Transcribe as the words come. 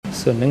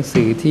ส่วนหนัง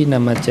สือที่น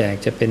ำมาแจก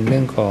จะเป็นเรื่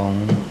องของ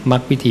มร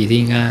รควิธี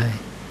ที่ง่าย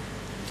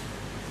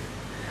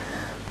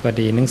พอ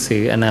ดีหนังสื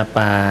ออนาป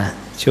า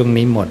ช่วง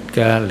นี้หมด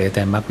ก็เหลือแ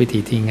ต่มรรควิธี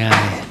ที่ง่า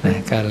ยนะ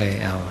ก็เลย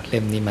เอาเ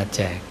ล่มนี้มาแ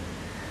จก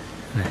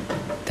นะ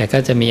แต่ก็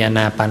จะมีอาน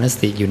าปานส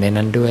ติอยู่ใน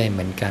นั้นด้วยเห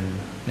มือนกัน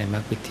ในมร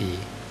รควิธี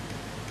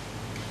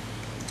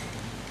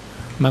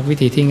มรรควิ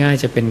ธีที่ง่าย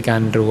จะเป็นกา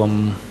รรวม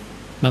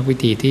มรรควิ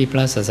ธีที่พร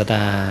ะศาสด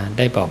าไ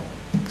ด้บอก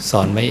ส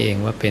อนไว้เอง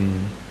ว่าเป็น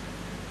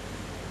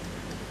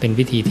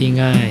วิธีที่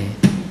ง่าย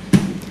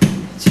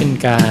เช่น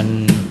การ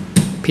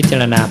พิจา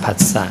รณาผัส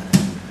สะ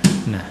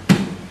นะ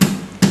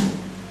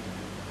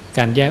ก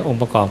ารแยกอง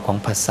ค์ประกอบของ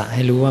ผัสสะใ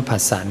ห้รู้ว่าผั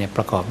สสะเนี่ยป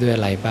ระกอบด้วยอ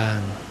ะไรบ้าง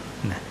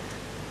นะ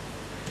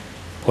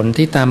ผล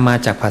ที่ตามมา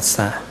จากผัสส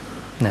ะ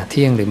นะเ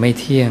ที่ยงหรือไม่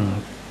เที่ยง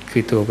คื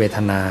อตัวเวท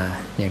นา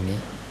อย่างนี้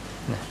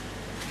นะ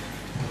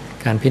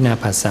การพิจารณา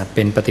ผัสสะเ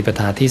ป็นปฏิป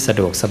ทาที่สะ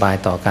ดวกสบาย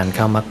ต่อการเ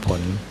ข้ามรรคผ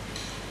ล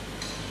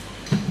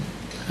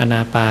อน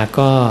าปา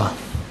ก็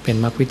เป็น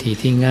มรรควิธี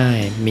ที่ง่าย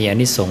มีอา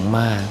นิสงส์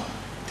มาก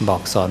บอ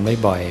กสอนไว้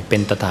บ่อยเป็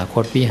นตถาค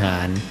ตวิหา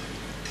ร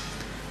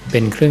เป็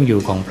นเครื่องอยู่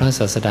ของพระ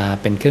ศาสดา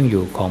เป็นเครื่องอ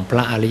ยู่ของพร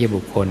ะอริย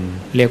บุคคล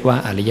เรียกว่า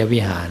อริย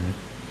วิหาร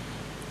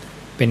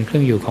เป็นเครื่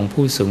องอยู่ของ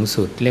ผู้สูง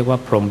สุดเรียกว่า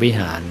พรหมวิ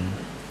หาร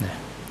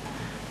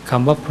ค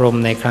ำว่าพรหม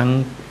ในครั้ง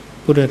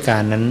พุทธกา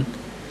ลนั้น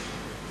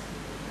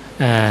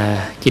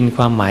กินค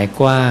วามหมาย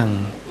กว้าง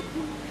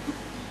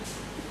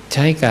ใ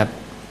ช้กับ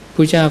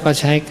ผู้เจ้าก็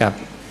ใช้กับ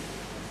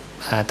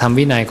ธรรม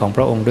วินัยของพ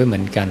ระองค์ด้วยเหมื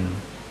อนกัน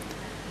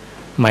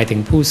หมายถึง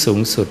ผู้สูง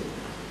สุด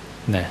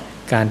นะ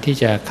การที่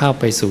จะเข้า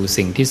ไปสู่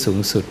สิ่งที่สูง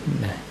สุด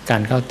นะกา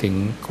รเข้าถึง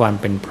ความ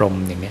เป็นพรหม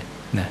อย่างนี้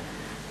นะ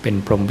เป็น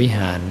พรหมวิห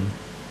าร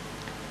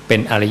เป็น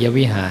อริย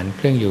วิหารเค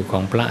รื่องอยู่ขอ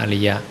งพระอริ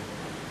ยะ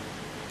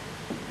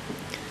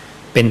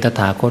เป็นต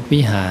ถาคต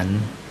วิหาร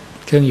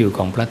เครื่องอยู่ข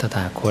องพระตถ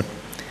าคต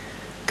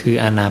คือ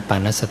อานาปา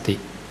นสติ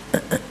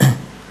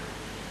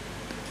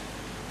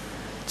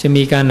จะ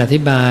มีการอธิ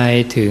บาย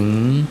ถึง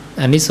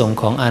อานิสงส์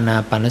ของอานา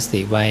ปานส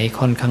ติไว้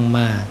ค่อนข้าง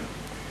มาก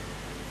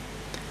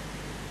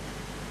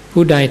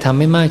ผู้ใดทำ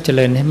ให้มากเจ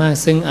ริญให้มาก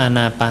ซึ่งอาน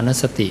าปาน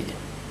สติ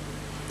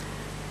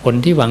ผล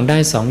ที่หวังได้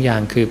สองอย่า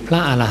งคือพระ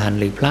อรหันต์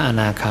หรือพระอ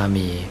นาคา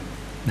มี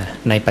นะ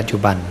ในปัจจุ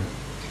บัน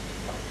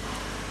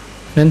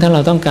นั้นถ้าเร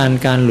าต้องการ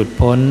การหลุด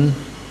พ้น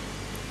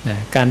นะ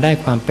การได้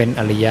ความเป็น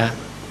อริยะ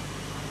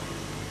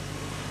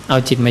เอา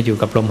จิตมาอยู่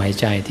กับลมหาย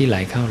ใจที่ไหล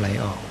เข้าไหล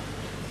ออก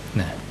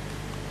นะ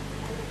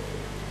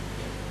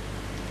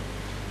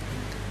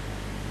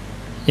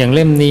อย่างเ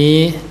ล่มนี้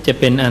จะ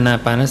เป็นอานา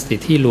ปานสติ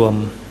ที่รวม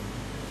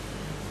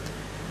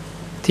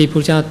ที่พร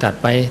ะเจ้าตรัส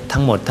ไป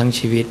ทั้งหมดทั้ง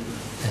ชีวิต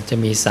จะ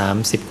มี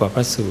30กว่าพ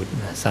ระสูตร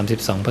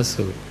32พระ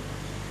สูตร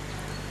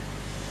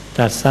ต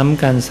รัสซ้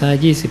ำกันซะ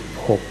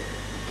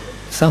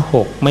26ซะ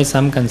6ไม่ซ้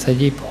ำกันซะ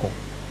26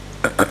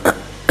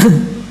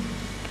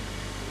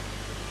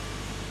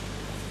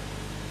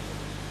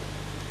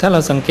ถ้าเรา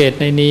สังเกต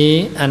ในนี้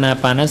อานา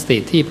ปานสติ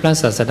ที่พระ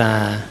ศาสดา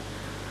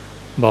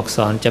บอกส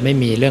อนจะไม่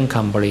มีเรื่องค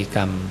ำบริก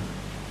รรม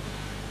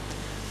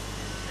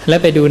และ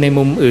ไปดูใน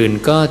มุมอื่น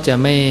ก็จะ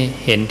ไม่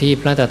เห็นที่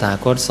พระตถา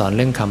คตสอนเ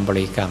รื่องคำบ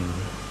ริกรรม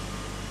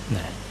น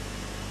ะ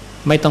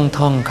ไม่ต้อง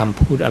ท่องคำ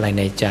พูดอะไร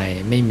ในใจ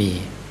ไม่มี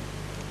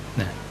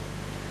นะ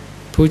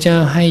พระเจ้า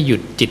ให้หยุ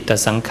ดจิตต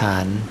สังขา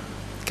ร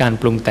การ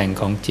ปรุงแต่ง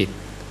ของจิต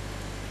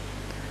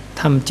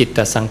ทำจิตต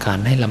สังขาร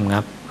ให้ลำ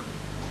งับ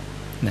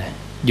นะ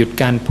หยุด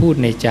การพูด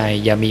ในใจ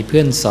อย่ามีเพื่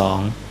อนสอง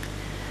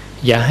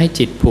อย่าให้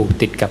จิตผูก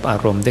ติดกับอา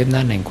รมณ์ด้วยอำน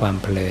าจแห่งความ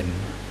เพลิน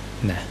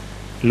นะ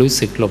รู้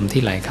สึกลม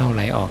ที่ไหลเข้าไห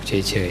ลออกเ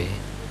ฉย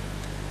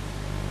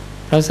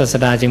ๆพระศาส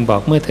ดาจึงบอ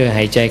กเมื่อเธอห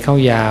ายใจเข้า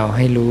ยาวใ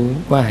ห้รู้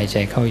ว่าหายใจ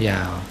เข้าย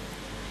าว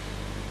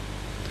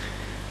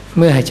เ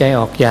มื่อหายใจ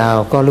ออกยาว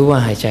ก็รู้ว่า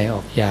หายใจอ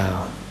อกยาว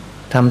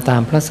ทำตา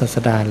มพระศาส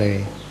ดาเลย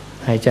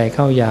หายใจเ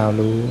ข้ายาว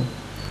รู้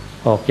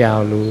ออกยาว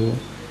รู้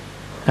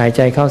หายใ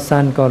จเข้า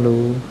สั้นก็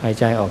รู้หาย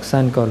ใจออก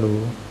สั้นก็รู้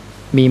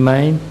มีไหม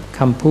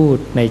คำพูด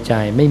ในใจ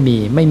ไม่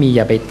มีอ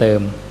ย่าไปเติ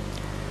ม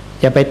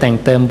อย่าไปแต่ง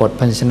เติมบท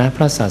พันชนะพ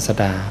ระศาส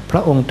ดาพร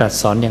ะองค์ตรัส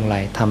สอนอย่างไร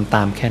ทำต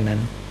ามแค่นั้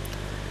น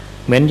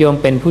เหมือนโยม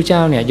เป็นผู้เจ้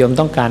าเนี่ยโยม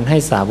ต้องการให้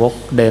สาวก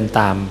เดิน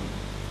ตาม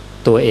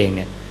ตัวเองเ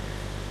นี่ย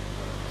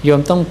โย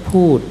มต้อง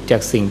พูดจา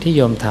กสิ่งที่โ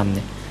ยมทำเ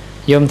นี่ย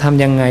โยมท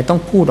ำยังไงต้อ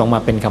งพูดออกมา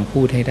เป็นคำ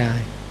พูดให้ได้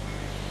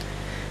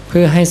เ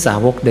พื่อให้สา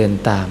วกเดิน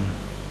ตาม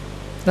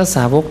แล้วส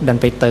าวกดัน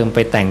ไปเติมไป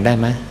แต่งได้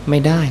ไหมไม่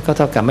ได้ก็เ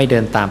ท่ากับไม่เดิ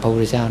นตามพระพุท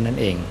ธเจ้านั่น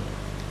เอง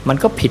มัน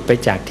ก็ผิดไป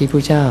จากที่พร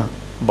ะเจ้า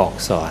บอก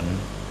สอน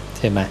ใ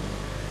ช่ไหม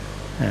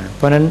เพ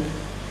ราะนั้น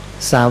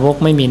สาวก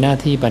ไม่มีหน้า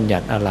ที่บัญ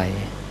ญัติอะไร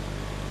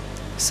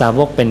สาว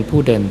กเป็นผู้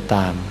เดินต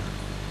าม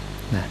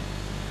นะ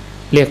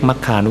เรียกมัค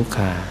คานุค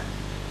า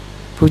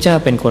พระเจ้า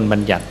เป็นคนบั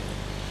ญญัติ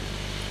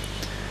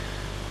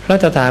พระ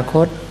ตถาค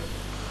ต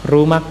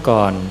รู้มรรค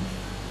ก่อน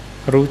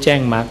รู้แจ้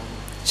งมรรค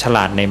ฉล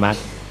าดในมรรค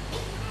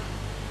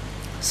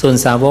ส่วน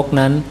สาวก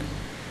นั้น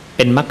เ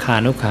ป็นมัคคา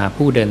นุคา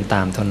ผู้เดินต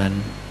ามเท่านั้น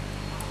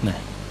นะ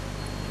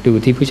ดู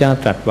ที่พระเจ้า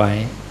ตรัสไว้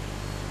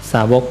ส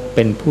าวกเ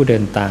ป็นผู้เดิ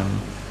นตาม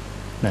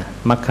นะ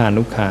มัคคา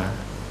นุคา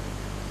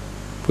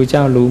พระเจ้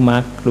ารู้มรร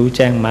ครู้แ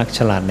จ้งมรรคฉ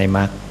ลาดในม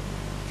รรค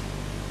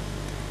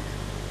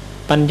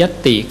ปัญญัต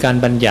ติการ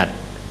บัญญัติ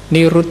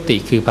นิรุตติ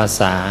คือภา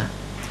ษา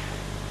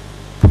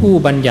ผู้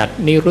บัญญัติ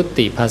นิรุต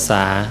ติภาษ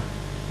า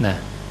นะ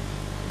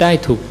ได้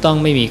ถูกต้อง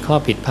ไม่มีข้อ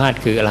ผิดพลาด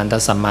คืออรหันต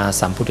สัมมา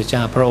สัมพุทธเจ้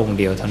าพระองค์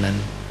เดียวเท่านั้น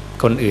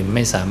คนอื่นไ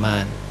ม่สามา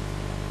รถ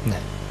น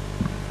ะ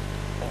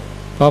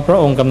เพราะพระ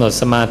องค์กำหนด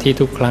สมาธิ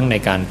ทุกครั้งใน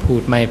การพู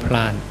ดไม่พล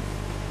าด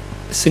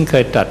ซึ่งเค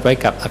ยตรัสไว้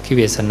กับอคิเว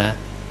สนะ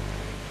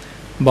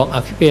บอกอ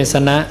คิเวส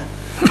นะ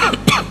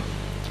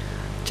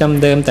จ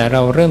ำเดิมแต่เร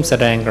าเริ่มแส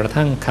ดงกระ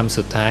ทั่งคำ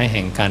สุดท้ายแ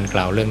ห่งการก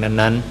ล่าวเรื่อง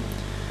นั้น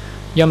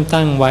ๆย่อม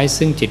ตั้งไว้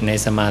ซึ่งจิตใน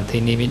สมาธิ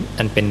นิมิต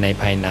อันเป็นใน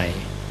ภายใน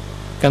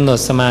กำหนด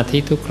สมาธิ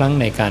ทุกครั้ง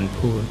ในการ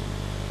พูด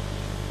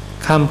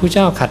คำผู้เ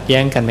จ้าขัดแย้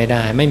งกันไม่ไ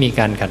ด้ไม่มี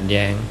การขัดแ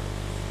ย้ง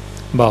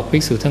บอกภิ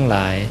กษุทั้งหล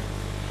าย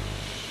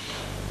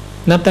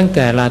นับตั้งแ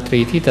ต่ราตรี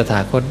ที่ตถา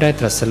คตได้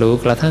ตรัสรู้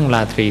กระทั่งร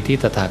าตรีที่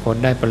ตถาคต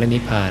ได้ปรินิ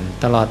พพาน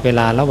ตลอดเว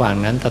ลาระหว่าง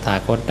นั้นตถา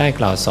คตได้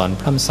กล่าวสอน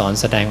พร่ำสอน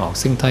แสดงออก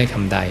ซึ่งถ้อยค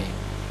ำใด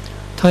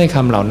ถ้อยค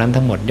ำเหล่านั้น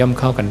ทั้งหมดย่อม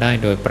เข้ากันได้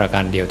โดยประกา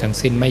รเดียวทั้ง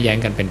สิ้นไม่แย้ง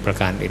กันเป็นประ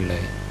การอื่นเล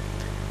ย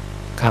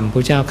คำ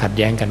ผู้เจ้าขัด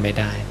แย้งกันไม่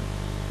ได้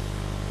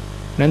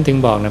นั้นถึง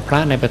บอกนะพระ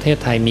ในประเทศ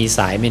ไทยมีส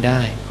ายไม่ไ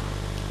ด้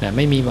นะไ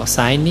ม่มีบอกส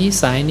ายนี้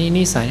สายนี้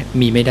นี่สาย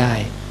มีไม่ได้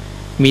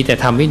มีแต่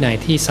ธรรมวินัย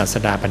ที่ศาส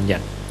ดาบัญญั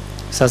ติ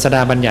ศาสด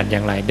าบัญญัติอย่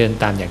างไรเดิน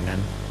ตามอย่างนั้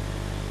น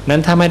นั้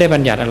นถ้าไม่ได้บั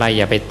ญญัติอะไรอ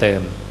ย่าไปเติ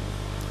ม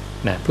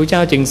นะผู้เจ้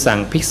าจึงสั่ง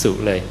ภิกษุ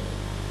เลย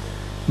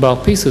บอก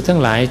ภิกษุทั้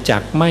งหลายจั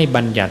กไม่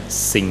บัญญัติ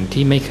สิ่ง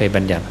ที่ไม่เคย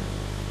บัญญัติ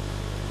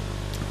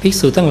ภิก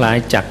ษุทั้งหลาย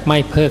จักไม่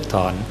เพิกถ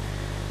อน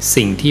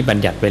สิ่งที่บัญ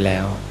ญัติไว้แล้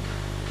ว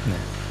น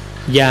ะ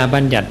อย่าบั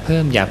ญญัติเพิ่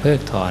มอย่าเพิก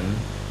ถอน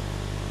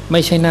ไ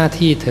ม่ใช่หน้า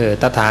ที่เธอ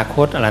ตถาค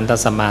ตอรหันต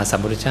สัมมาสัม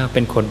พุทธเจ้าเ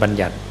ป็นคนบัญ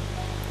ญัติ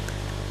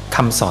ค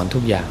ำสอนทุ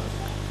กอย่าง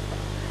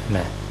น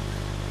ะ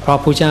เพราะ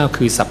ผู้เจ้า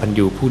คือสัพพัญ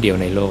ญูผู้เดียว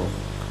ในโลก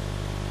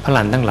พระหล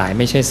านทั้งหลาย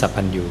ไม่ใช่สัพ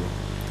พัญญู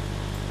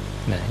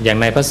นะอย่าง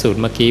ในพระสูตร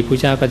เมื่อกี้ผู้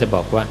เจ้าก็จะบ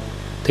อกว่า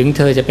ถึงเ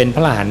ธอจะเป็นพร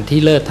ะอรหันต์ที่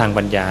เลิศทาง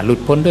ปัญญาหลุด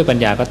พ้นด้วยปัญ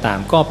ญาก็ตาม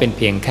ก็เป็นเ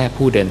พียงแค่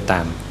ผู้เดินต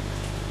าม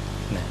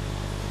นะ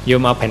โย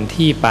มเอาแผน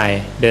ที่ไป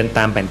เดินต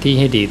ามแผนที่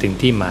ให้ดีถึง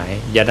ที่หมาย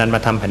อย่าดันมา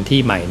ทำแผนที่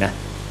ใหม่นะ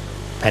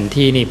แผน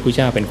ที่นี่ผู้เ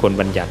จ้าเป็นคน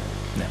บัญญัติ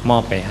นะมอ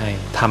บไปให้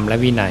ธรรมและ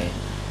วินัย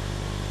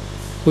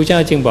ผู้เจ้า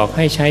จึงบอกใ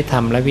ห้ใช้ธรร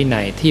มและวิ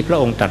นัยที่พระ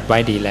องค์ตรัสไว้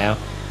ดีแล้ว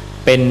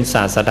เป็นศ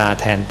าสดา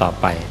แทนต่อ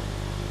ไป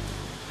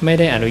ไม่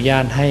ได้อนุญา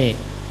ตให้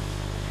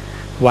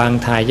วาง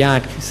ทายา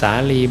ทสา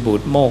ลีบุ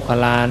ตรโมคคัล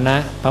ลานะ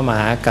พระม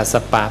หากัสส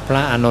ปะพร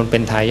ะอานนท์เป็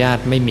นทายาท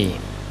ไม่มี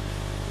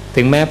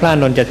ถึงแม้พระอา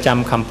นนท์จะจ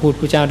ำคำพูด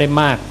ผู้เจ้าได้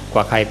มากก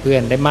ว่าใครเพื่อ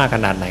นได้มากข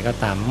นาดไหนก็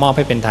ตามมอบใ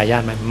ห้เป็นทายา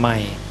ทไม่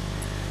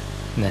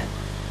นะ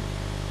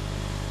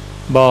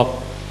บอก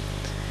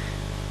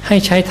ให้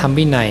ใช้ธรรม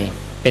วินัย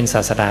เป็นศ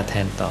าสดาแท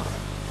นต่อ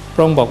พร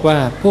ะองค์บอกว่า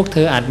พวกเธ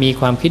ออาจมี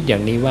ความคิดอย่า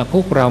งนี้ว่าพ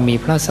วกเรามี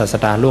พระศาส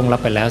ดาล่วงลับ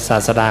ไปแล้วศา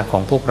สดาขอ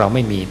งพวกเราไ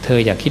ม่มีเธอ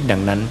อย่าคิดดั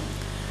งนั้น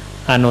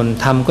อานนท์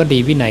ธรรมก็ดี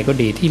วินัยก็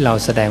ดีที่เรา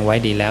แสดงไว้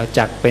ดีแล้ว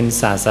จักเป็น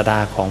ศาสดา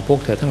ของพวก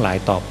เธอทั้งหลาย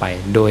ต่อไป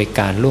โดย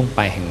การล่วงไป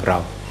แห่งเรา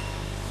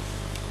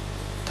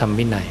ธรรม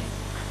วินัย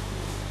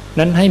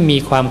นั้นให้มี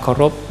ความเคา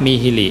รพมี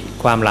หิริ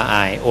ความละอ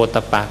ายโอต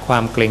ปะควา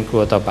มเกรงกลั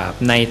วต่อบาป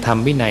ในธรรม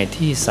วินัย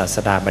ที่ศาส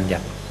ดาบัญญั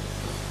ติ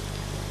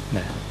น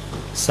ะ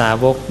สา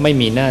วกไม่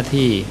มีหน้า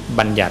ที่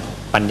บัญญัติ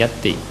ปัญญั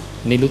ติ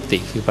นิรุตติ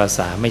คือภาษ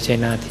าไม่ใช่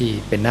หน้าที่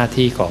เป็นหน้า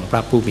ที่ของพร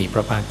ะผู้มีพ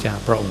ระภาคเจ้า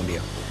พระองค์เดี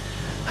ยว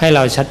ให้เร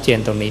าชัดเจน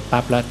ตรงนี้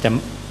ปั๊บแล้วจะ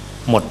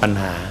หมดปัญ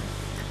หา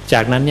จ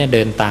ากนั้นเนี่ยเ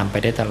ดินตามไป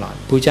ได้ตลอด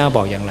ผู้เจ้าบ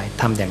อกอย่างไร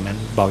ทำอย่างนั้น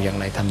บอกอย่าง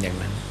ไรทำอย่าง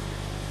นั้น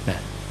นะ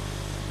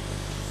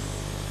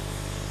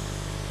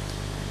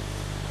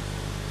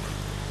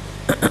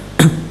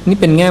นี่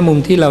เป็นแง่มุม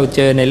ที่เราเจ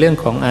อในเรื่อง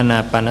ของอานา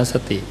ปานส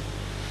ติ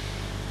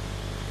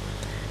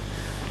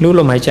รู้ล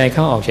มหายใจเ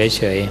ข้าออกเ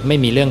ฉยๆไม่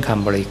มีเรื่องค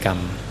ำบริกรรม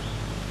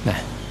นะ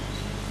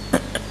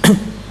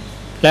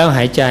แล้วห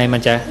ายใจมั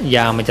นจะย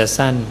าวมันจะ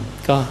สั้น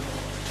ก็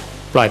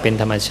ปล่อยเป็น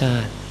ธรรมชา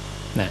ติ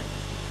นะ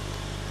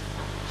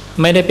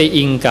ไม่ได้ไป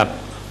อิงกับ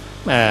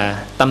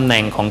ตำแห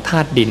น่งของธา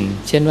ตุดิน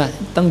เช่นว่า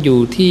ต้องอยู่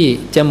ที่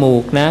จมู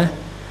กนะ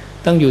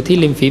ต้องอยู่ที่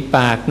ริมฝีป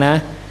ากนะ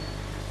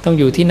ต้อง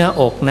อยู่ที่หน้า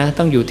อกนะ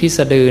ต้องอยู่ที่ส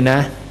ะดือนะ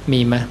มี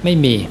ไหมไม่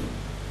มี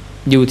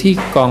อยู่ที่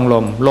กองล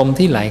มลม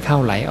ที่ไหลเข้า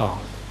ไหลออก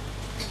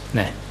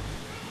นะ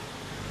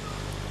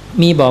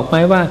มีบอกไหม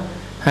ว่า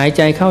หายใ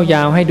จเข้าย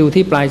าวให้ดู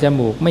ที่ปลายจ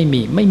มูกไม่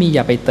มีอ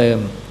ย่าไปเติม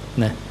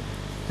นะ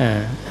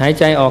หาย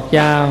ใจออก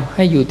ยาวใ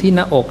ห้อยู่ที่ห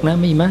น้าอกนะ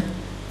มีไหม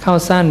เข้า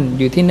สั้น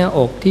อยู่ที่หน้าอ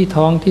กที่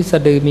ท้องที่สะ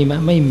ดือมีไหม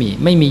ไม่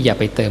มีอย่า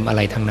ไปเติมอะไ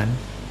รทั้งนั้น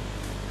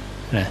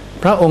นะ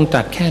พระองค์ต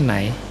รัสแค่ไหน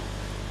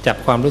จับ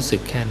ความรู้สึ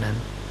กแค่นั้น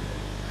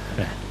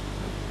นะ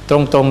ตร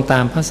งตา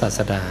มพระศาส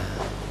ดา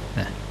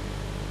นะ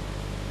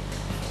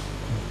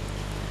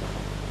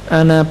อ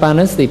านาปาน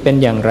สติเป็น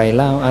อย่างไร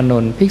เล่าอาน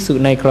นท์ภิกษุ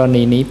ในกร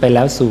ณีนี้ไปแ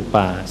ล้วสู่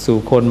ป่าสู่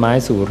โคนไม้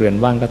สู่เรือน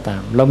ว่างก็ตา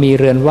มเรามี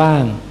เรือนว่า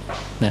ง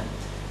นะ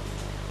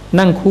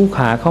นั่งคู่ข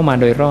าเข้ามา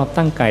โดยรอบ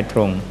ตั้งกายต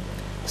รง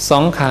ส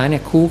องขาเนี่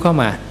ยคู่เข้า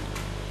มา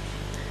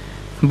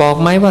บอก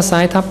ไหมว่าซ้า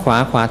ยทับขวา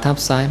ขวาทับ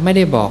ซ้ายไม่ไ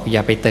ด้บอกอย่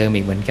าไปเติม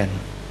อีกเหมือนกัน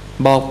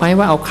บอกไหม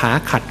ว่าเอาขา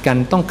ขัดกัน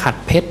ต้องขัด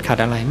เพชรขัด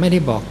อะไรไม่ได้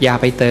บอกอย่า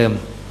ไปเติม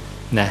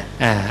นะ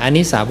อัน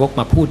นี้สาวก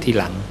มาพูดที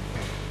หลัง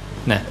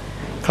นะ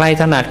ใคร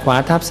ถนัดขวา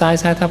ทับซ้าย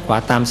ซ้ายทับขวา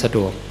ตามสะด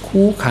วก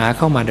คู่ขาเ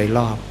ข้ามาโดยร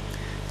อบ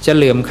จะเ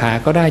หลื่อมขา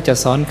ก็ได้จะ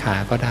ซ้อนขา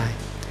ก็ได้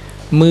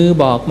มือ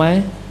บอกไหม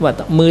ว่า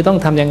มือต้อง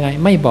ทำยังไง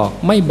ไม่บ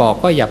อก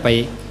ก็อย่าไป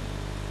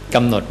ก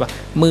ำหนดว่า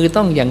มือ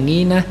ต้องอย่าง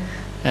นี้นะ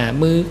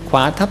มือขว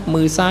าทับ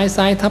มือซ้าย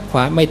ซ้ายทับขว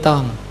าไม่ต้อ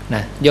งน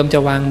ะโยมจะ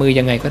วางมือ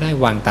ยังไงก็ได้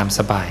วางตามส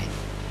บาย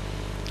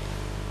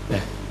น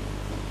ะ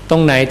ตร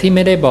งไหนที่ไ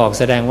ม่ได้บอก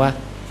แสดงว่า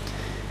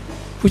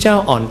ผู้เจ้า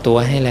อ่อนตัว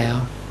ให้แล้ว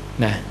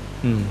นะ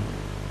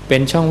เป็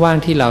นช่องว่าง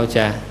ที่เรา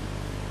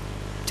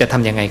จะท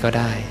ำยังไงก็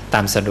ได้ต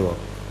ามสะดวก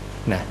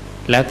นะ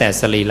แล้วแต่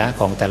สรีระ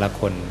ของแต่ละ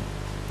คน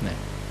นะ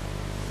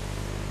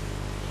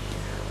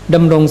ด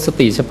ำรงส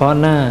ติเฉพาะ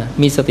หน้า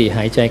มีสติห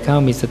ายใจเข้า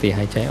มีสติห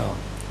ายใจออก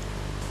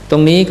ตร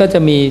งนี้ก็จะ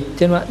มีเ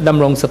ช่นว่าด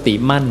ำรงสติ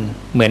มั่น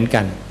เหมือน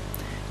กัน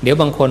เดี๋ยว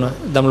บางคน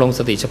ดำรงส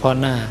ติเฉพาะ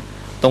หน้า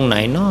ตรงไหน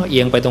เนาะเอี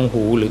ยงไปตรง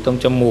หูหรือตรง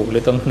จมูกหรื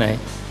อตรงไหน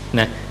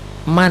นะ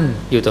มั่น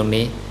อยู่ตรง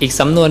นี้อีก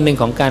สำนวนหนึ่ง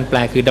ของการแปล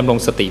คือดำรง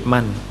สติ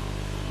มั่น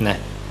นะ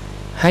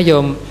ให้โย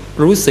ม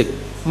รู้สึก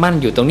มั่น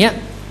อยู่ตรงเนี้ย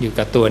อยู่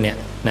กับตัวเนี่ย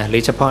นะหรื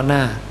อเฉพาะหน้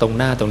าตรง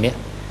เนี้ย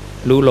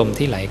รู้ลม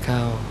ที่ไหลเข้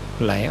า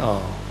ไหลออ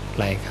กไ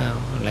หลเข้า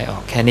ไหลออ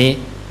กแค่นี้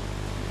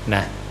น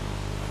ะ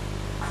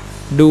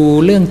ดู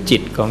เรื่องจิ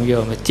ตของโย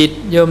มจิต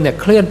โยมเนี่ย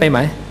เคลื่อนไปไหม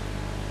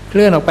เค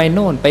ลื่อนออกไปโ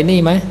น่นไปนี่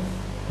ไหม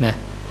นะ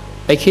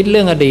ไปคิดเ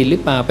รื่องอดีตหรื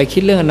อเปล่าไปคิ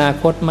ดเรื่องอนา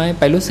คตไหม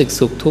ไปรู้สึก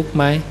สุขทุกข์ไ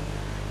หม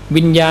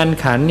วิญญาณ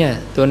ขันธ์เนี่ย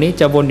ตัวนี้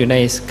จะวนอยู่ใน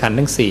ขันธ์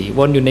ทั้ง4ว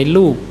นอยู่ใน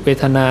รูปเว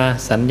ทนา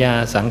สัญญา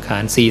สังขา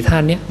ร4ธา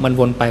ตุเนี้ยมัน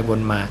วนไปว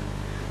นมา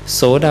โ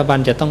สดาบัน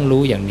จะต้อง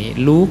รู้อย่างนี้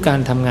รู้การ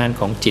ทำงาน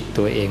ของจิต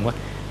ตัวเองว่า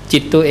จิ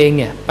ตตัวเอง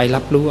เนี่ยไป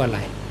รับรู้อะไร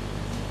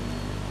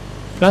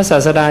พระศา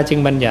สดาจึง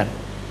บัญญัติ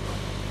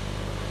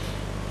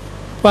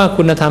ว่า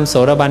คุณธรรมโส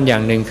ดาบันอย่า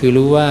งหนึ่งคือ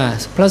รู้ว่า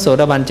พระโส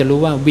ดาบันจะรู้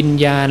ว่าวิญ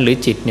ญาณหรือ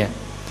จิตเนี่ย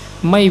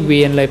ไม่เ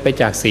วียนเลยไป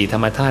จาก4ธร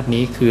รมธาตุ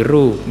นี้คือ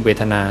รูปเว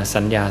ทนา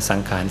สัญญาสัง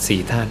ขาร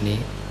4ธาตุนี้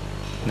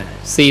นะ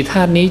4ธ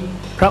าตุนี้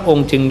พระอง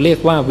ค์จึงเรียก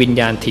ว่าวิญ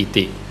ญาณทิฏ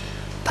ฐิ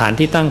ฐาน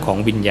ที่ตั้งของ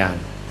วิญญาณ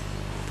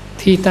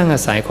ที่ตั้งอา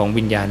ศัยของ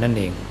วิญญาณนั่น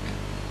เอง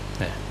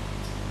นะ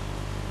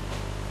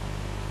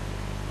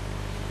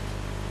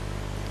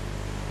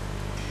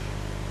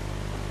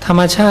ธรร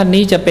มชาติ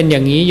นี้จะเป็นอย่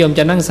างนี้โยมจ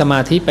ะนั่งสมา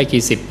ธิไป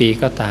กี่10 ปี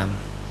ก็ตาม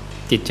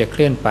จิตจะเค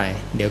ลื่อนไป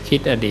เดี๋ยวคิ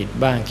ดอดีต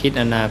บ้างคิด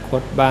อนาค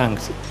ตบ้าง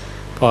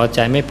พอใจ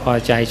ไม่พอ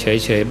ใจเ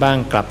ฉยๆบ้าง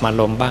กลับมา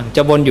ลมบ้างจ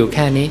ะวนอยู่แ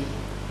ค่นี้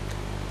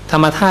ธร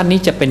รมธาตุนี้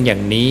จะเป็นอย่า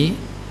งนี้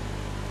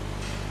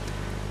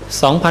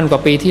 2,000 กว่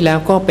าปีที่แล้ว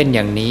ก็เป็นอ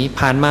ย่างนี้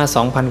ผ่านมา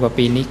 2,000 กว่า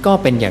ปีนี้ก็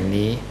เป็นอย่าง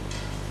นี้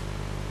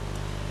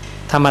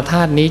ธรรมธ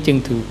าตุนี้จึง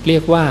ถูกเรีย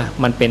กว่า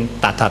มันเป็น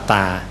ตถาต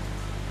า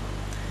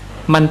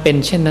มันเป็น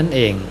เช่นนั้นเอ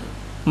ง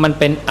มัน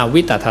เป็นอ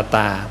วิตถาต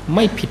าไ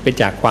ม่ผิดไป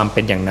จากความเ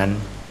ป็นอย่างนั้น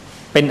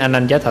เป็นอนั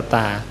ญญตต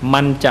า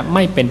มันจะไ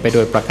ม่เป็นไปโด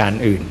ยประการ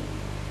อื่น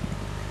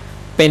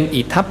เป็น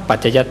อิทัปปัจ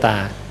จยตา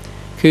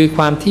คือค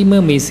วามที่เมื่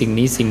อมีสิ่ง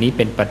นี้เ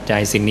ป็นปัจจั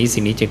ยสิ่ง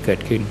นี้จะเกิด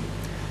ขึ้น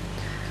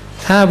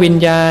ถ้าวิญ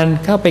ญาณ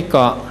เข้าไปเก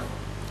าะ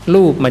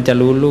รูปมันจะ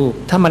รู้รูป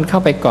ถ้ามันเข้า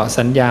ไปเกาะ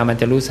สัญญามัน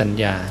จะรู้สัญ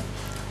ญา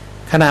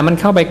ขณะมัน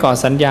เข้าไปเกาะ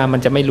สัญญามัน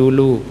จะไม่รู้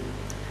รูป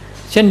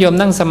เช่นโยม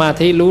นั่งสมา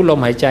ธิรู้ลม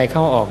หายใจเข้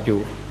าออกอยู่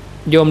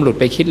โยมหลุด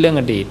ไปคิดเรื่อง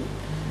อดีต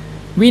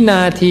วิน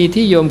าที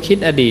ที่โยมคิด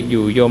อดีตอ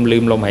ยู่โยมลื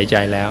มลมหายใจ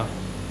แล้ว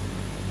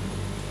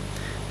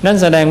นั่น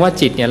แสดงว่า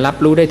จิตเนี่ยรับ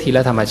รู้ได้ทีล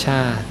ะธรรมช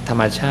าติ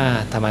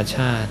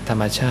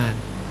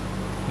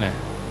นะ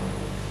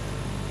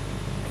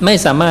ไม่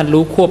สามารถ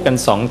รู้ควบกัน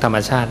2ธรรม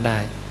ชาติได้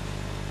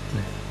น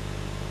ะ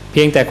เ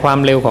พียงแต่ความ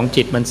เร็วของ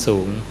จิตมันสู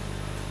ง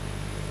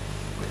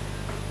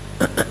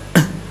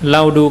เร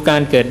าดูกา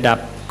รเกิดดับ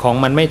ของ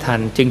มันไม่ทัน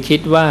จึงคิ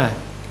ดว่า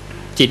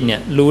จิตเนี่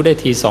ยรู้ได้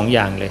ที2อ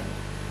ย่างเลย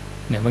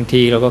เนี่ยบาง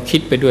ทีเราก็คิ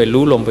ดไปด้วย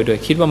รู้ลมไปด้วย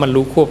คิดว่ามัน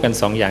รู้ควบกัน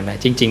2อย่างได้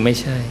จริงๆไม่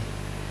ใช่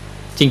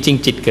จริง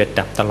ๆจิตเกิด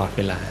ดับตลอด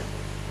เวลา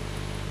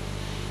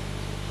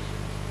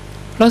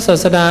พระศา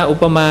สดาอุ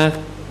ปมา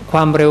คว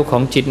ามเร็วขอ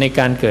งจิตใน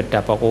การเกิดดั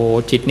บบอกโอ้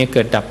จิตเนี่ยเ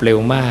กิดดับเร็ว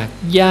มาก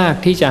ยาก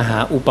ที่จะหา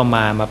อุปม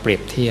ามาเปรีย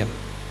บเทียบ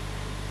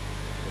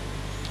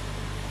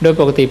โดย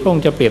ปกติพระอง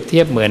ค์จะเปรียบเที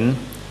ยบเหมือน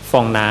ฟ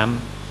องน้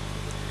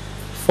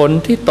ำฝน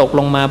ที่ตก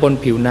ลงมาบน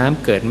ผิวน้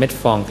ำเกิดเม็ด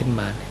ฟองขึ้น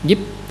มายิบ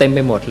เต็มไป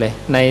หมดเลย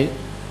ใน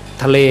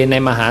ทะเลใน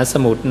มหาส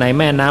มุทรในแ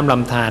ม่น้ำล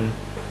ำธาร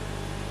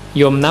โ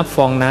ยมนับฟ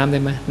องน้ำได้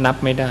ไหมนับ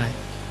ไม่ได้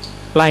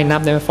ไล่นั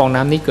บได้ไหมฟอง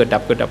น้ำนี้เกิดดั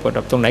บ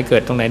ตรงไหนเกิ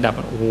ดตรงไหนดับ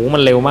โอ้โหมั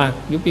นเร็วมาก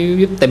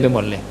ยุบเต็มไปหม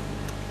ดเลย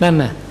นั่น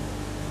น่ะ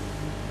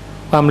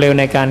ความเร็ว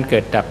ในการเกิ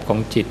ดดับของ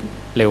จิต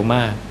เร็วม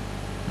าก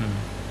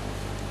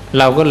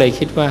เราก็เลย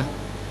คิดว่า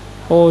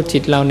โอ้จิ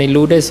ตเราใน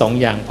รู้ได้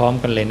2อย่างพร้อม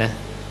กันเลยนะ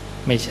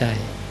ไม่ใช่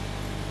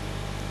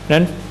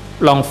นั้น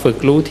ลองฝึก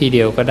รู้ทีเ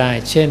ดียวก็ได้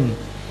เช่น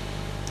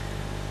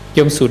โย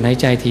มสูดหาย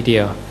ใจทีเดี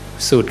ยว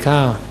สูดเข้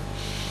า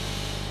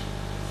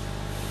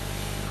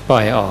ปล่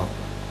อยออก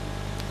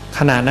ข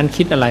ณะนั้น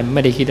คิดอะไรไ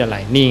ม่ได้คิดอะไร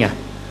นี่ไง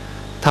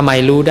ทำไม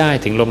รู้ได้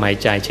ถึงลมหาย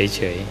ใจเ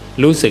ฉย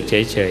ๆรู้สึกเ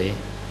ฉย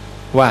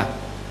ๆว่า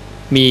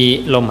มี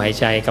ลมหาย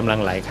ใจกำลัง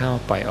ไหลเข้า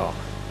ปล่อยออก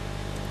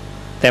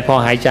แต่พอ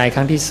หายใจค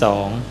รั้งที่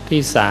2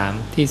ที่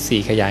3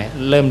ที่4ขยาย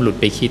เริ่มหลุด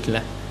ไปคิดแ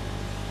ล้ว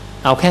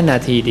เอาแค่นา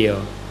ทีเดียว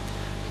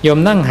โยม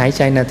นั่งหายใ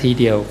จนาที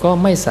เดียวก็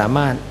ไม่สาม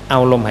ารถเอา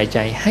ลมหายใจ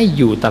ให้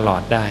อยู่ตลอ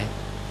ดได้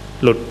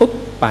หลุดปุ๊บ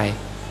ไป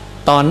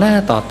ต่อหน้า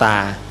ต่อตา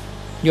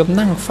โยม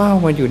นั่งเฝ้า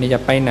มาอยู่เนี่ยจ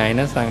ะไปไหน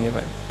นะสั่งจะไป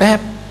แป๊บ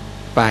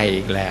ไป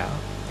อีกแล้ว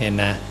เห็น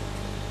นะ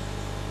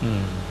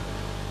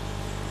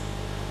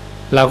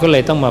เราก็เล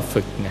ยต้องมา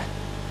ฝึกนะ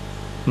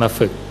มา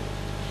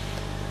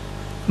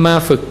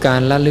ฝึกกา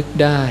รระลึก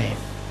ได้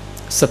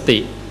สติ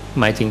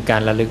หมายถึงกา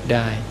รระลึกไ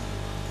ด้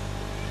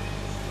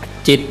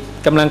จิต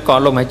กำลังเกาะ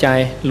ลมหายใจ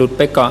หลุดไ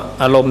ปเกาะ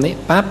อารมณ์นี้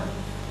ปั๊บ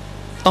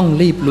ต้อง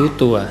รีบรู้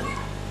ตัว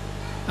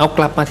เอาก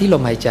ลับมาที่ล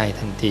มหายใจ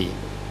ทันที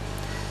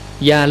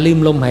อย่าลืม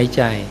ลมหายใ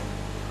จ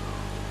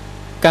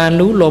การ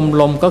รู้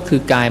ลมก็คื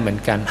อกายเหมือน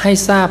กันให้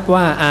ทราบ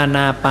ว่าอาน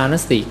าปาน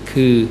สติ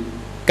คือ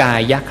กา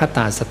ยคต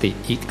าสติ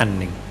อีกอัน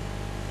หนึ่ง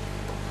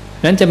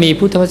นั้นจะมี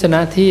พุทธวจนะ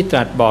ที่ต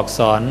รัสบอกส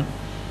อน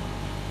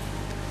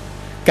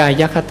กา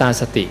ยคตา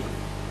สติ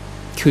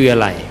คืออะ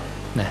ไร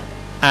นะ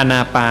อานา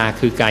ปา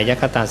คือกาย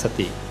คตาส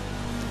ติ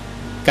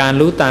การ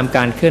รู้ตามก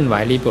ารเคลื่อนไหว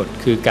อิริยาบถ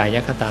คือกาย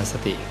คตาส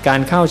ติการ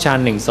เข้าฌาน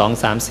1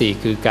 2 3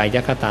 4คือกาย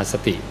คตาส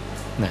ติ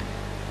นะ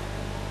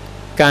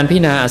การพิจ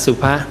ารณาอสุ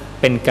ภะ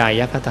เป็นกา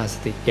ยคตาส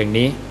ติอย่าง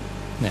นี้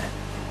นะ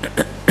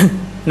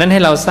นั้นให้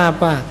เราทราบ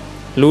ว่า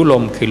รู้ล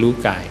มคือรู้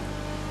กาย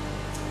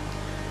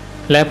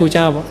และพระเ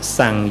จ้า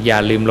สั่งอย่า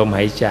ลืมลมห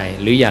ายใจ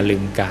หรืออย่าลื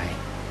มกาย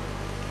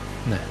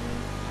นะ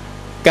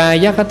กา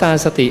ยคตา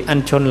สติอัน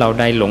ชนเหล่า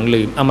ใดหลง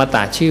ลืมอมต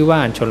ะชื่อว่า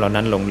อันชนเหล่า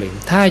นั้นหลงลืม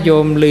ถ้าโย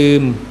มลื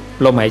ม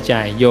ลมหายใจ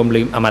โยม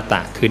ลืมอมต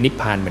ะคือนิพ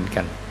พานเหมือน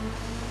กัน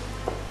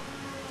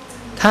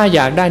ถ้าอย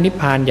ากได้นิพ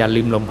พานอย่า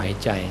ลืมลมหาย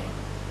ใจ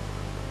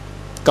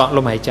เกาะล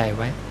มหายใจ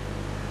ไว้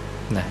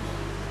นะ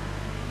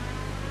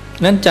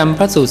นั้นจำพ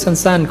ระสูตร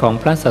สั้นๆของ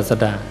พระศาส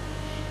ดา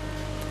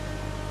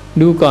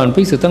ดูก่อน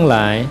ภิกษุทั้งหล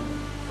าย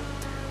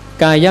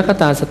กายค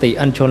ตาสติ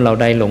อันชนเหล่า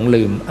ใดหลง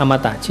ลืมอม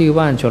ตะชื่อ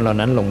ว่าอันชนเหล่า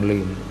นั้นหลงลื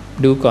ม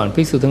ดูก่อน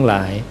ภิกษุทั้งหล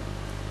าย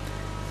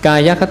กา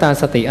ยคตา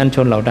สติอันช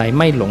นเหล่าใด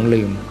ไม่หลง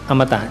ลืมอ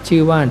มตะชื่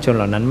อว่าอันชนเ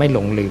หล่านั้นไม่หล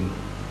งลืม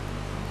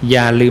อ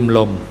ย่าลืมล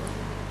ม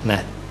น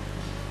ะ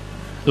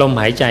ลม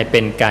หายใจเป็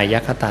นกาย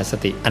คตาส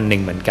ติอันหนึ่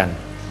งเหมือนกัน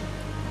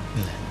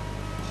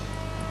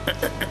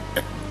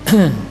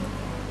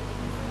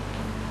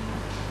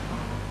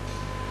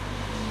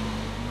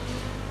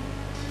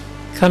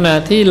ขณะ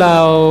ที่เรา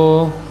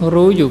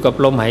รู้อยู่กับ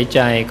ลมหายใจ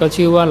ก็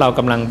ชื่อว่าเราก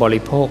ำลังบ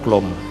ริโภคล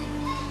ม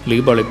หรือ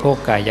บริโภค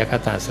กายค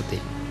ตาสติ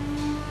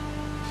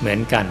เหมือน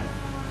กัน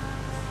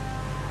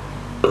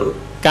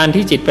การ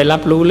ที่จิตไปรั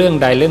บรู้เรื่อง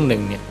ใดเรื่องหนึ่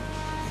งเนี่ย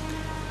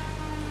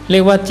เรี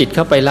ยกว่าจิตเ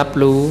ข้าไปรับ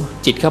รู้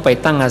จิตเข้าไป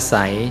ตั้งอา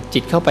ศัยจิ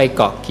ตเข้าไปเ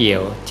กาะเกี่ย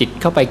วจิต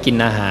เข้าไปกิน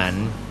อาหาร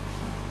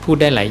พูด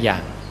ได้หลายอย่า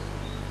ง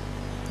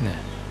นะ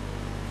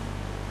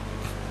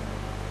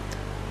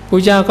พระ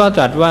เจ้าก็ต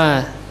รัสว่า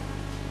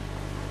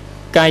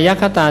กาย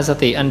คตาส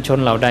ติอันชน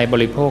เหล่าใดบ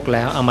ริโภคแ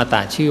ล้วอมต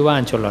ะชื่อว่า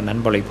อันชนเหล่านั้น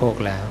บริโภค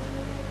แล้ว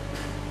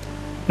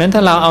นั้นถ้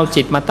าเราเอา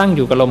จิตมาตั้งอ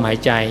ยู่กับลมหาย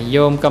ใจโย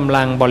มกำ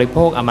ลังบริโภ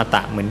คอมต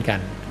ะเหมือนกัน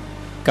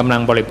กำลั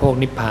งบริโภค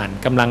นิพพาน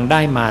กำลังไ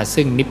ด้มา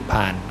ซึ่งนิพพ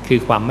านคือ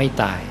ความไม่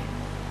ตาย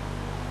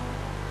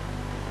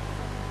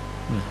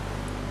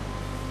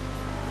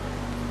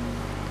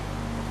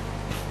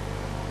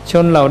ช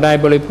นเหล่าใด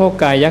บริโภค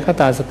กายค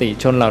ตาสติ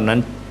ชนเหล่านั้น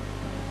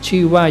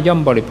ชื่อว่าย่อม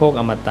บริโภค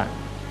อมตะ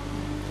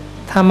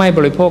ถ้าไม่บ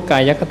ริโภคกา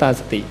ยคตา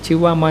สติชื่อ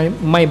ว่า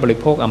ไม่บริ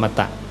โภคอม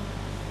ตะ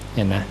เ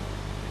ห็นนะ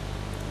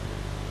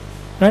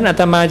นั้นอา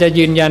ตมาจะ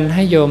ยืนยันใ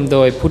ห้โยมโด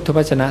ยพุทธว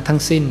จนะทั้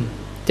งสิ้น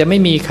จะไม่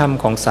มีค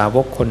ำของสาว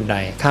กคนใด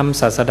ค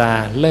ำศาสดา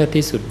เลิศ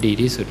ที่สุดดี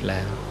ที่สุดแ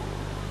ล้ว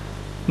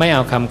ไม่เอ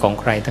าคำของ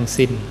ใครทั้ง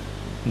สิ้น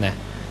นะ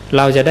เ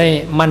ราจะได้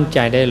มั่นใจ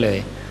ได้เลย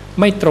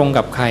ไม่ตรง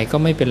กับใครก็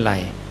ไม่เป็นไร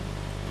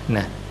น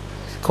ะ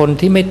คน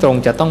ที่ไม่ตรง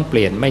จะต้องเป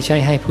ลี่ยนไม่ใช่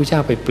ให้พระเจ้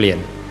าไปเปลี่ยน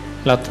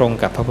เราตรง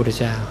กับพระพุทธ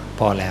เจ้า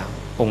พอแล้ว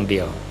องค์เดี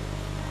ยว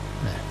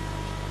นะ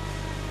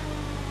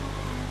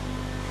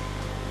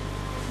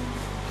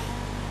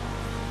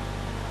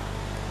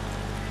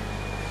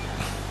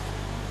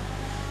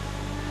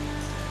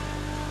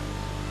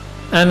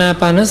อานา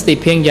ปานสติ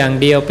เพียงอย่าง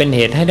เดียวเป็นเห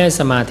ตุให้ได้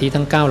สมาธิ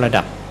ทั้ง9ระ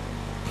ดับ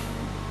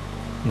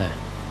นะ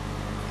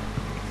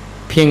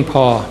เพียงพ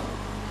อ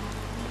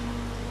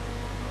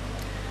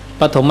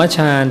ปฐมฌ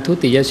านทุ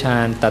ติยฌา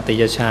นตติ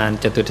ยฌาน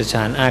จตุตฌ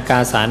านอากา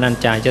สานัญ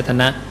จายต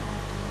นะ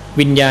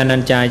วิญญาณั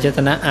ญจายต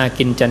นะอา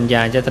กินจัญญ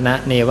ายตนะ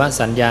เนว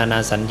สัญญานา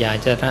สัญญา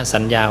ยตนะสั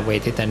ญญาเว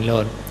ทิตานิโร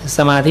ธส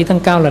มาธิทั้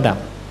ง9ระดับ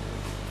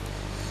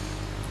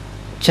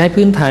ใช้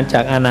พื้นฐานจา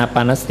กอานาป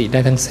านสติได้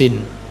ทั้งสิ้น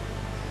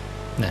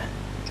นะ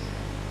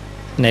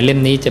ในเล่ม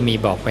นี้จะมี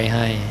บอกไว้ใ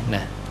ห้น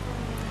ะ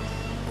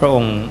พระอ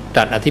งค์ต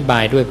รัสอธิบา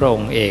ยด้วยพระอ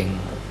งค์เอง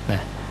น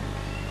ะ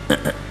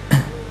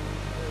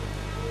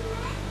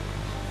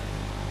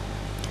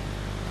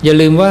อย่า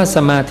ลืมว่าส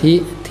มาธิ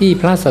ที่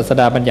พระศาส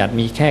ดาบัญญัติ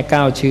มีแค่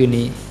9ชื่อ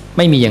นี้ไ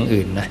ม่มีอย่าง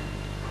อื่นนะ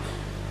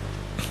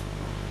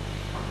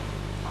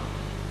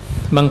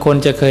บางคน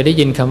จะเคยได้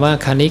ยินคำว่า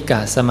คณิกะ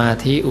สมา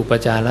ธิอุป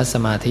จารส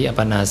มาธิอัป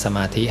ปนาสม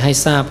าธิให้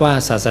ทราบว่า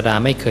ศาสดา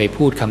ไม่เคย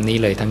พูดคำนี้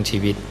เลยทั้งชี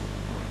วิต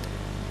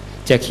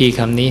จะคีย์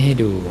คำนี้ให้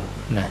ดู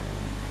นะ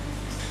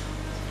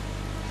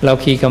เรา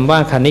คีย์คำว่า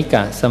คณิก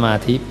ะสมา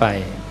ธิไป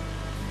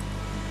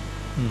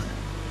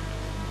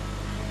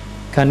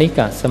คณิก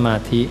ะสมา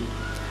ธิ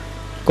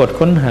กด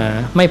ค้นหา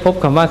ไม่พบ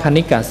คำว่าค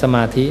ณิกะสม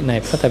าธิใน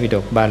พระไตรปิฎ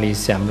กบาลี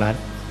สามรัต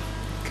น์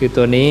คือ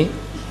ตัวนี้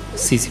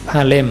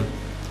 45 เล่ม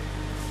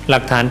หลั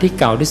กฐานที่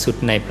เก่าที่สุด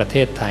ในประเท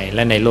ศไทยแล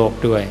ะในโลก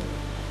ด้วย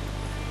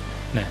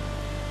นะ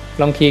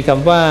ลองคีย์ค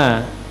ำว่า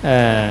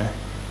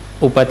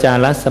อุปจา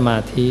รสมา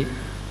ธิ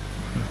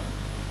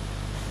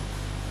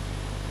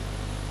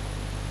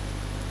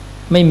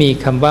ไม่มี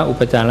คำว่าอุ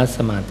ปจารส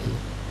มาธิ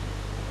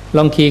ล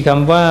องคีย์ค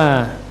ำว่า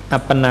อั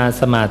ปปนา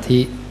สมาธิ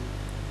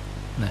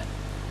นะ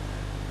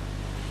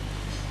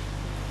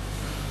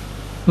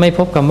ไม่พ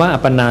บคำว่าอั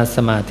ปปนาส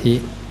มาธิ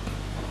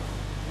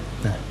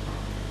นะ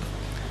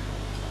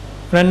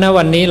เพราะฉะนั้น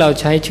วันนี้เรา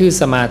ใช้ชื่อ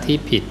สมาธิ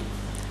ผิด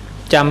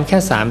จำแค่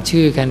3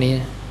ชื่อแค่นี้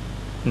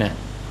นะ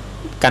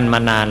กันมา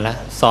นานแล้ว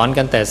สอน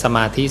กันแต่สม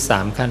าธิ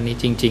3ขั้นนี้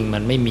จริงๆมั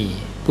นไม่มี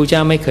พระเจ้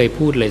าไม่เคย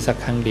พูดเลยสัก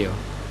ครั้งเดียว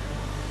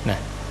นะ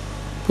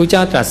พระเจ้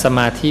าตรัสสม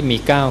าธิมี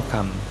9ค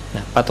ำน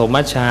ะปฐม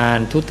ฌาน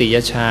ทุติย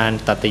ฌาน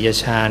ตติย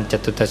ฌานจ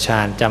ตุตฌา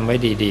นจำไว้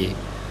ดี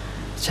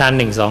ๆฌาน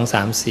1 2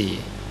 3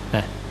 4น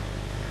ะ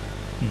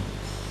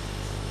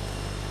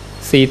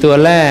4ตัว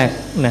แรก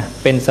นะ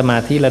เป็นสมา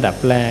ธิระดับ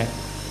แรก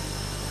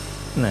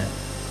นะ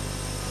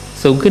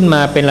สูงขึ้นม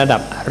าเป็นระดั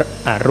บ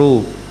อรู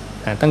ป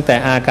นะตั้งแต่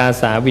อากา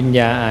สาวิญญ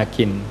าอา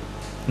คิน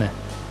นะ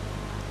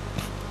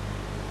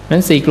นั้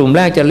น4กลุ่มแ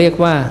รกจะเรียก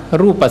ว่า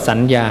รูปสั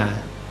ญญา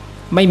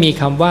ไม่มี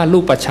คำว่ารู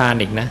ปฌาน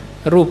อีกนะ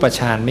รูป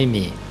ฌานไม่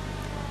มี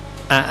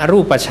อรู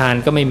ปฌาน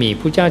ก็ไม่มี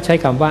พระเจ้าใช้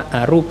คำว่าอ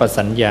รูป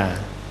สัญญา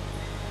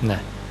น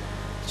ะ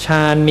ฌ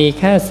านมี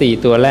แค่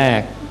4ตัวแรก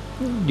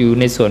อยู่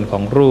ในส่วนขอ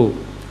งรูป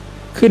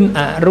ขึ้นอ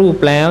รูป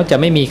แล้วจะ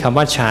ไม่มีคำ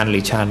ว่าฌานหรื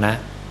อฌานะ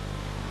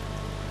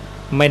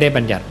ไม่ได้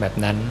บัญญัติแบบ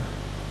นั้น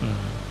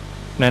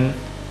นั้น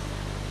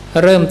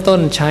เริ่มต้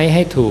นใช้ใ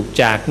ห้ถูก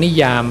จากนิ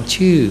ยาม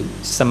ชื่อ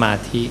สมา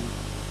ธิ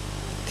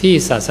ที่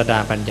ศาสดา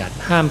บัญญัติ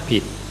ห้ามผิ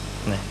ด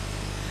นะ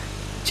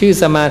ชื่อ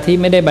สมาธิ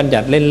ไม่ได้บัญญั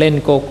ติเล่น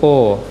ๆโกโก้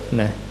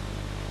นะ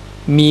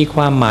มีค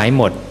วามหมาย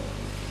หมด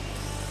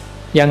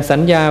อย่างสั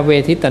ญญาเว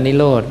ทิตนิ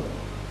โรธ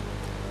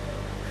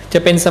จะ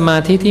เป็นสมา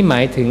ธิที่หมา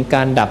ยถึงก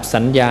ารดับ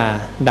สัญญา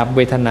ดับเว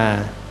ทนา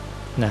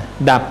นะ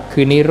ดับคื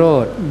อนิโร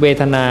ธเว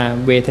ทนา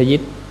เวทยิ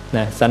ตน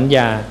ะสัญญ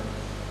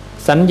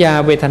า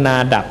เวทนา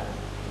ดับ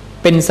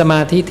เป็นสม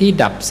าธิที่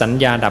ดับสัญ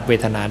ญาดับเว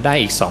ทนาได้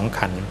อีก2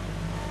ขันธ์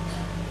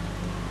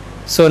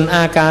ส่วนอ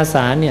ากาส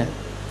าเนี่ย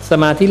ส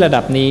มาธิระ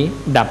ดับนี้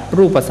ดับ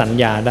รูปสัญ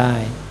ญาได้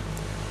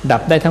ดั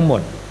บได้ทั้งหม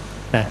ด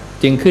นะ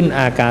จึงขึ้น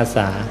อากาส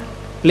า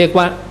เรียก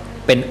ว่า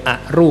เป็นอ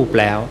รูป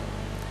แล้ว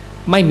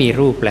ไม่มี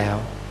รูปแล้ว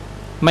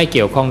ไม่เ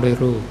กี่ยวข้องด้วย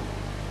รูป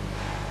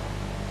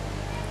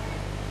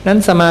นั้น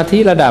สมาธิ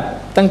ระดับ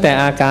ตั้งแต่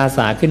อากาส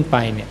าขึ้นไป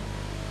เนี่ย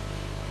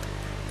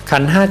ขั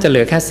นธ์5จะเหลื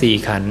อแค่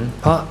4ขันธ์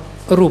เพราะ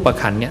รูป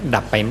ขันธ์เนี่ย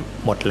ดับไป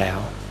หมดแล้ว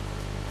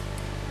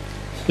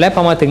และพ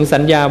อมาถึงสั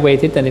ญญาเว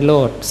ทิตนิโร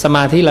ธสม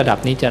าธิระดับ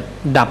นี้จะ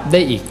ดับไ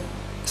ด้อีก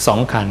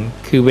2ขันธ์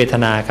คือเวท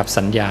นากับ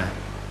สัญญา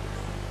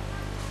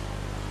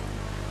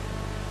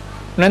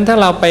นั้นถ้า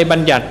เราไปบั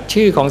ญญัติ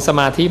ชื่อของส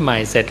มาธิใหม่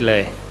เสร็จเล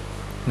ย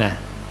นะ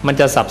มัน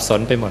จะสับส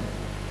นไปหมด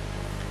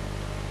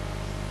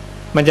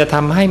มันจะท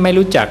ำให้ไม่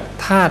รู้จัก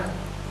ธาตุ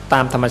ตา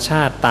มธรรมช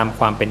าติตามค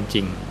วามเป็นจ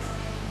ริง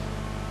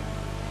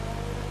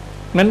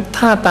นั้นธ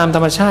าตุตามธร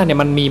รมชาติเนี่ย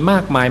มันมีมา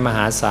กมายมห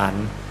าศาล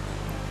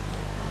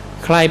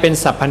ใครเป็น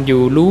สัพพัญญู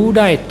รู้ไ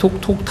ด้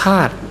ทุกธ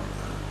าตุ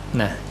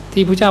นะ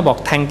ที่พระเจ้าบอก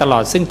แทงตลอ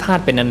ดซึ่งธา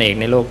ตุเป็นอเนก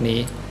ในโลกนี้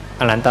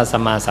อรหันตสั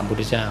มมาสัมพุท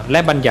ธเจ้าและ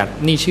บัญญัติ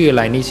นี่ชื่ออะไ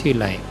รนี่ชื่ออ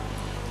ะไร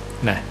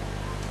นะ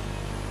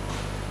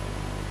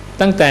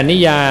ตั้งแต่นิ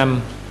ยาม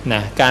น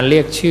ะการเรี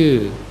ยกชื่อ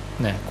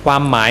นะควา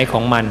มหมายข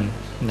องมัน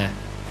นะ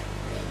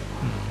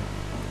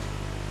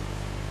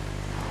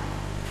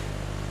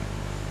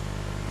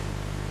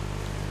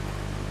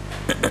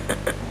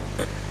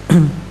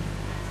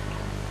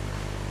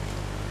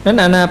นั้น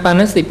อานาปา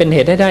นสติเป็นเห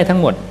ตุให้ได้ทั้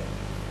งหมด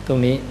ตรง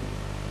นี้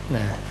น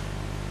ะ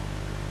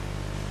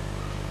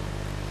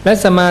และ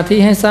สมาธิ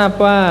ให้ทราบ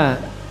ว่า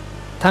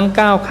ทั้ง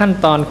9ขั้น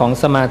ตอนของ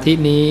สมาธิ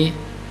นี้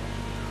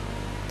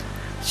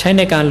ใช้ใ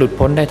นการหลุด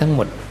พ้นได้ทั้งห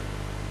มด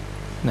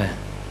นะ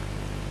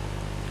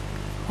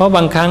เพราะบ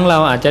างครั้งเรา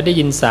อาจจะได้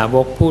ยินสาว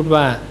กพูด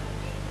ว่า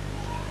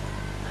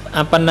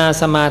อัปปนา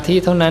สมาธิ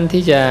เท่านั้น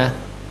ที่จะ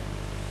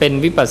เป็น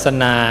วิปัสส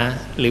นา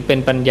หรือเป็น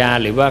ปัญญา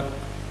หรือว่า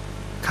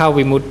เข้า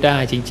วิมุตติได้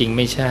จริงๆ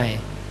ไม่ใช่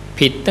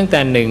ผิดตั้งแ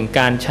ต่1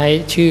การใช้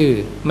ชื่อ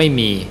ไม่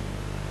มี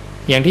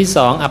อย่างที่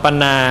2อัปป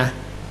นา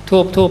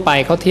ทั่วไป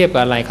เขาเทียบกั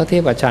บอะไรเขาเที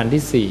ยบกับฌาน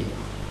ที่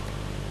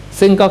4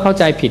ซึ่งก็เข้า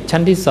ใจผิดชั้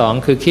นที่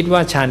2คือคิดว่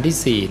าฌาน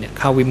ที่4เนี่ย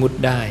เข้าวิมุตติ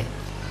ได้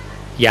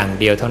อย่าง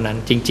เดียวเท่านั้น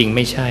จริงๆไ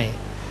ม่ใช่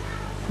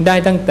ได้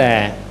ตั้งแต่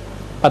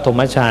ปฐ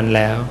มฌานแ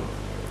ล้ว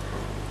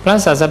พระ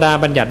ศาสดา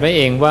บัญญัติไว้เ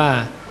องว่า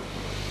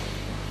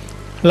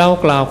เรา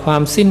กล่าวควา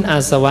มสิ้นอา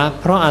สวะ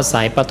เพราะอา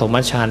ศัยปฐม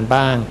ฌาน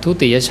บ้างทุ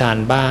ติยฌาน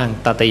บ้าง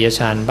ตติย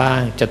ฌานบ้า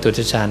งจตุต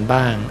ฌาน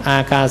บ้างอา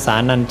กาสา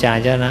นัญจา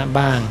ยนะ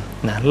บ้าง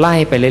นะไล่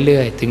ไปเ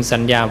รื่อยๆถึงสั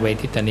ญญาเว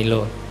ทิตนิโร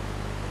ธ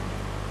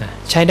นะ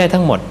ใช้ได้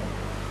ทั้งหมด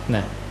น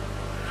ะ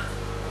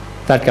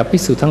ตัดกับภิ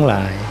กษุทั้งหล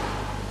าย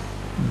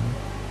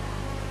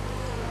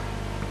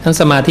ทั้ง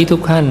สมาธิทุ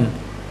กขั้น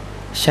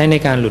ใช้ใน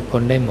การหลุดพ้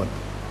นได้หมด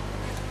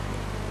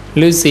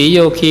ฤาษีโย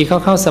คี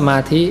เข้าสมา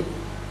ธิ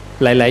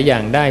หลายๆอย่า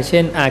งได้เช่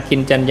นอากิน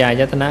จัญญา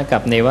ยตนะกั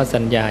บเนว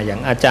สัญญาอย่า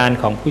งอาจารย์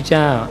ของผู้เ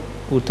จ้า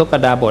อุทก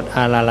ดาบทอ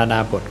าราลด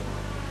าบท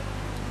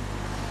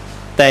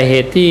แต่เห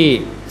ตุที่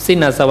สิ้น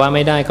อาสวะไ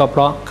ม่ได้ก็เพ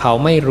ราะเขา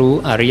ไม่รู้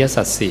อริย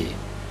สัจสี่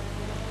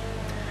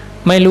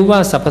ไม่รู้ว่า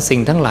สรรพสิ่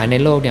งทั้งหลายใน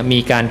โลกเนี่ยมี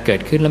การเกิ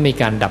ดขึ้นและมี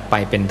การดับไป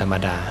เป็นธรรม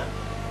ดา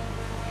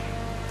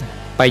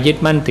ไปยึด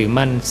มั่นถือ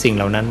มั่นสิ่งเ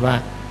หล่านั้นว่า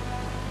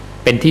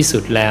เป็นที่สุ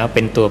ดแล้วเ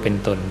ป็นตัวเป็น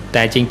ตนแ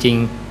ต่จริง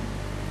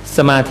ๆส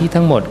มาธิ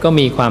ทั้งหมดก็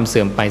มีความเ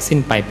สื่อมไปสิ้น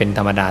ไปเป็นธ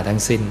รรมดาทั้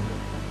งสิ้น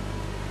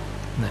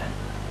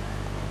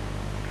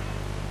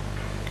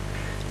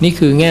นี่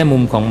คือแง่มุ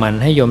มของมัน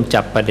ให้โยม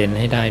จับประเด็น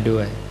ให้ได้ด้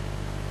วย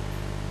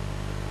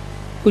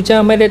พระเจ้า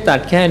ไม่ได้ตรั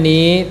สแค่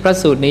นี้พระ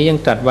สูตรนี้ยัง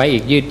ตรัสไว้อี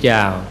กยืดย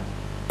าว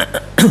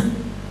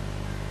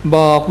บ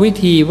อกวิ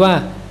ธีว่า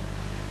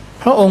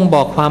พระองค์บ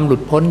อกความหลุ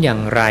ดพ้นอย่า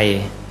งไร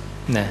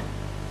นะ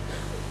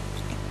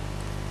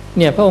เ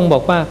นี่ยพระองค์บอ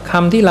กว่าค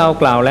ำที่เรา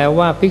กล่าวแล้ว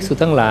ว่าภิกษุ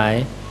ทั้งหลาย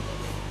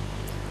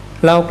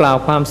เรากล่าว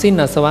ความสิ้น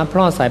อาสวะเพร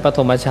าะอาศัยปฐ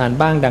มฌาน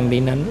บ้างดัง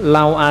นี้นั้นเร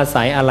าอา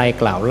ศัยอะไร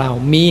กล่าวเล่า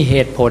มีเห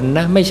ตุผลน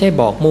ะไม่ใช่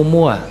บอก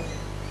มั่ว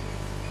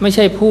ๆไม่ใ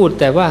ช่พูด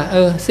แต่ว่า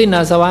สิ้นอ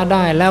าสวะไ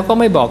ด้แล้วก็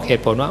ไม่บอกเห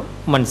ตุผลว่า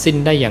มันสิ้น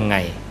ได้ยังไง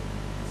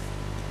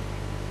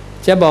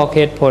จะบอกเห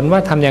ตุผลว่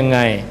าทำยังไง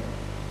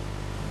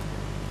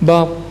บ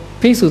อก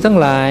ภิกษุทั้ง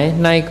หลาย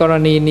ในกร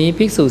ณีนี้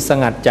ภิกษุส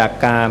งัดจาก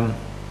กาม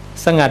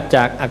สงัดจ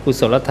ากอกุ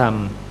ศลธรรม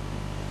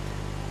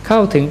เข้า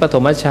ถึงปฐ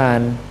มฌาน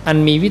อัน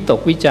มีวิตก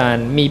วิจาร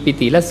มีปิ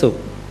ติและสุข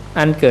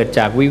อันเกิดจ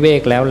ากวิเว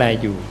กแล้วแล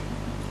อยู่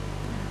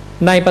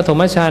ในปฐ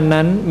มฌาน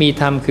นั้นมี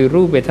ธรรมคือ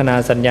รูปเวทนา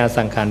สัญญา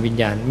สังขารวิญ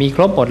ญาณมีค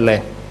รบหมดเลย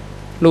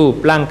รูป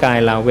ร่างกาย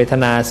เราเวท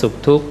นาสุข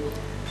ทุกข์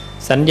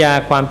สัญญา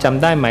ความจ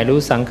ำได้หมายรู้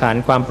สังขาร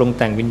ความปรุงแ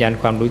ต่งวิญญาณ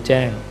ความรู้แ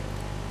จ้ง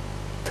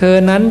เธอ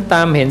นั้นต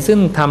ามเห็นซึ่ง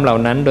ธรรมเหล่า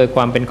นั้นโดยค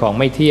วามเป็นของ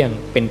ไม่เที่ยง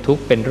เป็นทุก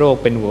ข์เป็นโรค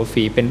เป็นหัว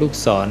ฝีเป็นลูก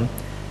ศร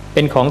เ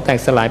ป็นของแตก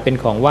สลายเป็น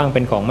ของว่างเ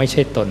ป็นของไม่ใ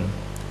ช่ตน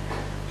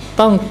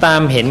ต้องตา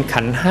มเห็น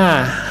ขันธ์ห้า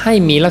ให้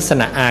มีลักษ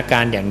ณะอากา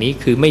รอย่างนี้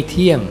คือไม่เ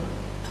ที่ยง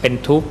เป็น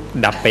ทุกข์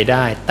ดับไปไ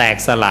ด้แตก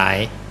สลาย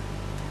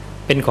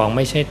เป็นของไ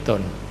ม่ใช่ต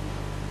น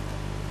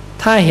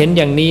ถ้าเห็นอ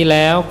ย่างนี้แ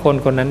ล้วคน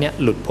คนนั้นเนี่ย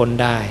หลุดพ้น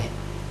ได้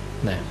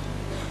นะ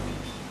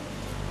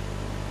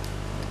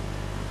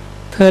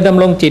เธอด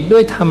ำรงจิตด้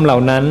วยธรรมเหล่า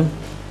นั้น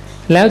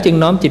แล้วจึง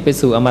น้อมจิตไป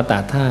สู่อมตะ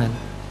ธาตุ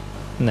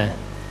นะ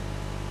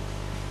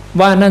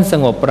ว่านั่นส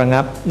งบระ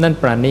งับนั่น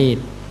ปราณีต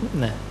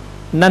นะ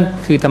นั่น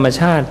คือธรรม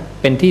ชาติ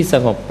เป็นที่ส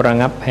งบระ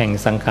งับแห่ง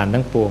สังขาร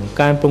ทั้งปวง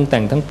การปรุงแ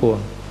ต่งทั้งปวง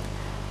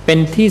เป็น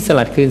ที่ส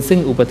ลัดคืนซึ่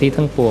งอุปธิ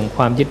ทั้งปวงค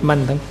วามยึดมั่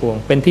นทั้งปวง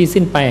เป็นที่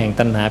สิ้นไปแห่ง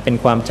ตัณหาเป็น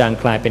ความจาง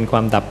คลายเป็นควา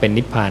มดับเป็น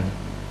นิพพาน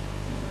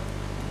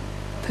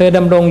เธอด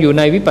ำรงอยู่ใ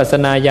นวิปัสส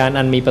นาญาณ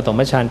อันมีปฐ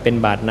มฌานเป็น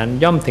บาทนั้น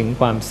ย่อมถึง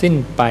ความสิ้น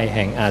ไปแ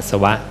ห่งอาส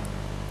วะ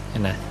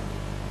นะ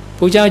พ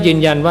ระเจ้ายืน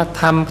ยันว่า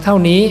ทำเท่า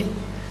นี้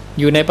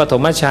อยู่ในปฐ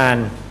มฌาน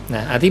น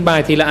ะอธิบาย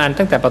ทีละอัน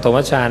ตั้งแต่ปฐม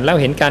ฌานแล้ว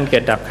เห็นการเกิ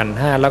ดดับขันธ์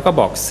ห้าแล้วก็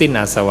บอกสิ้น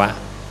อาสวะ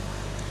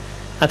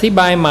อธิบ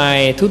ายใหม่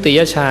ทุติย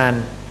ฌาน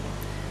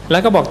แล้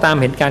วก็บอกตาม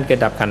เห็นการเกิด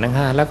ดับขันธ์ทั้ง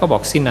ห้าแล้วก็บอ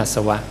กสิ้นอาส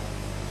วะ